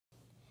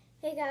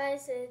Hey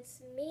guys, it's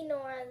me,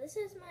 Nora. This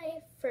is my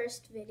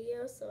first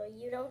video, so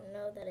you don't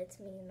know that it's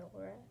me,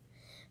 Nora.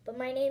 But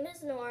my name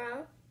is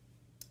Nora,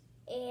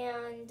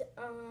 and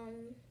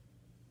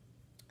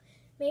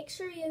make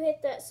sure you hit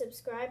that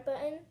subscribe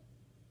button,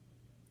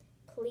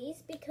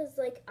 please, because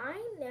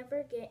I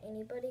never get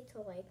anybody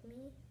to like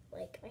me.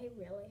 I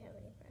rarely have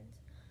any friends.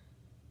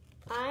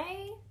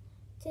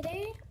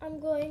 Today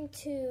I'm going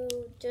to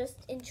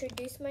just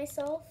introduce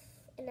myself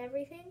and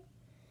everything.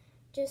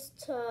 Just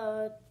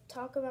to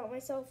talk about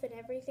myself and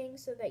everything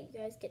so that you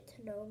guys get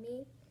to know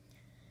me.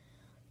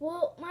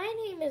 Well, my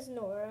name is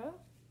Nora,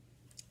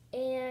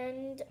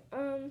 and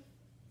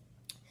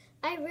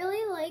I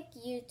really like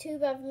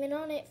YouTube. I've been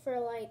on it for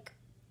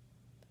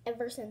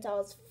ever since I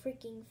was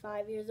freaking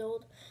 5 years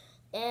old,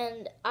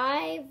 and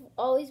I've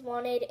always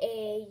wanted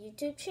a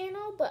YouTube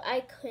channel, but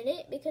I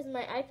couldn't because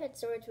my iPad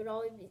storage would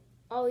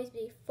always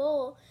be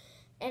full.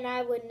 And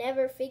I would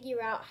never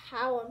figure out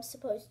how I'm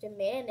supposed to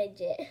manage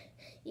it,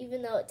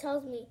 even though it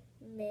tells me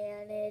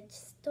manage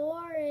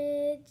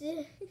storage.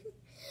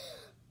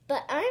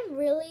 But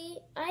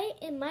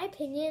in my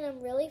opinion,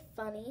 I'm really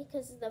funny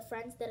because the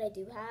friends that I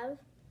do have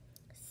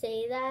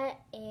say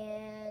that.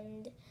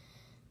 And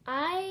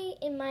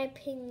in my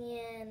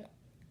opinion,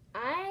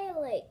 I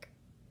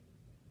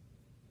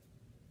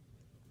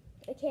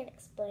can't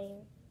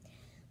explain.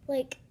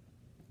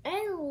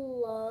 I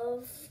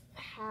love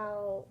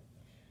how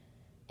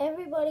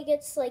everybody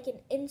gets an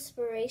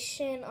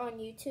inspiration on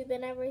YouTube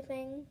and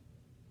everything.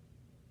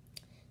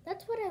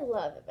 That's what I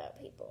love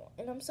about people.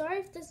 And I'm sorry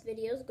if this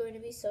video is going to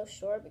be so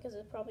short because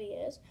it probably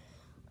is.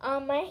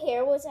 My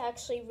hair was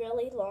actually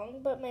really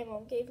long, but my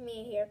mom gave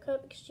me a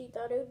haircut because she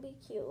thought it would be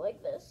cute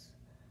like this.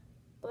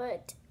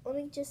 But let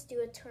me just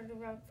do a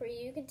turnaround for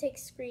you. You can take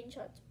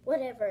screenshots,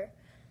 whatever.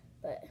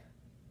 But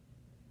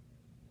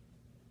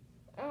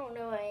I don't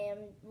know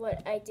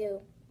what I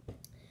do.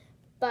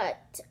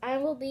 But I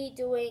will be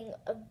doing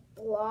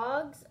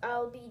vlogs,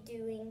 I'll be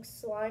doing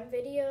slime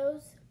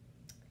videos,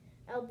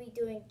 I'll be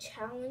doing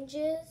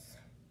challenges,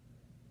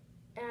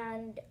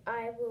 and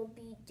I will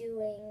be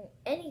doing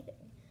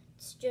anything.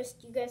 It's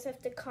just you guys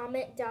have to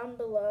comment down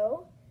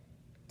below,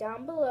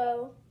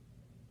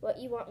 what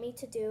you want me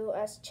to do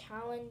as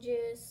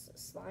challenges,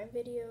 slime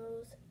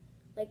videos,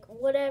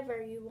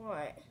 whatever you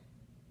want.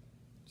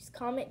 Just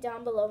comment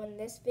down below in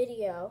this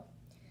video,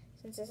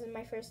 since this is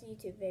my first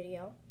YouTube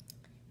video.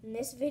 In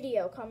this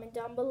video, comment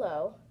down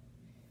below,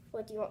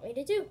 what do you want me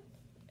to do?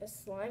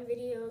 Slime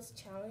videos,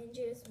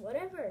 challenges,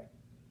 whatever.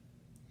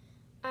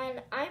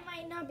 And I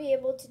might not be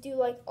able to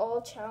do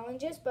all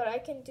challenges, but I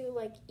can do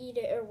eat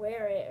it or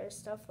wear it or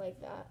stuff like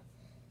that.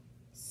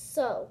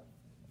 So,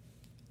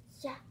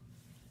 yeah.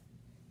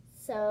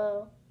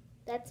 So,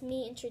 that's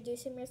me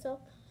introducing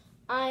myself.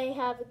 I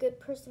have a good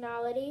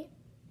personality,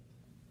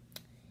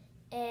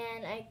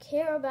 and I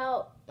care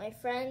about my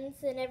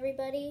friends and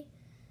everybody.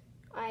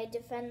 I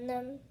defend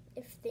them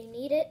if they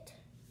need it.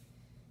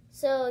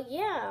 So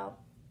yeah,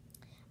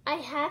 I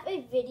have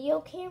a video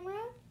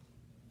camera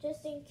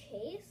just in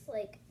case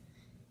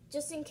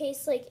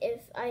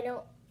if I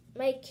don't,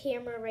 my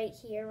camera right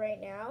here right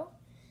now,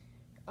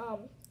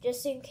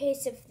 just in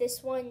case if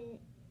this one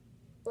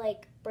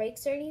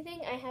breaks or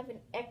anything, I have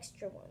an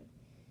extra one.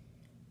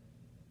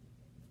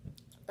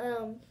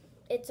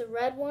 It's a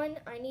red one.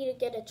 I need to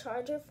get a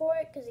charger for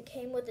it because it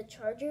came with a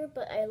charger,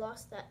 but I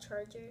lost that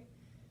charger.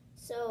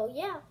 So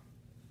yeah,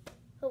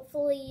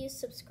 hopefully you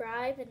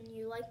subscribe and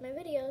you like my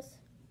videos.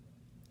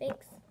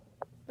 Thanks.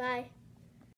 Bye.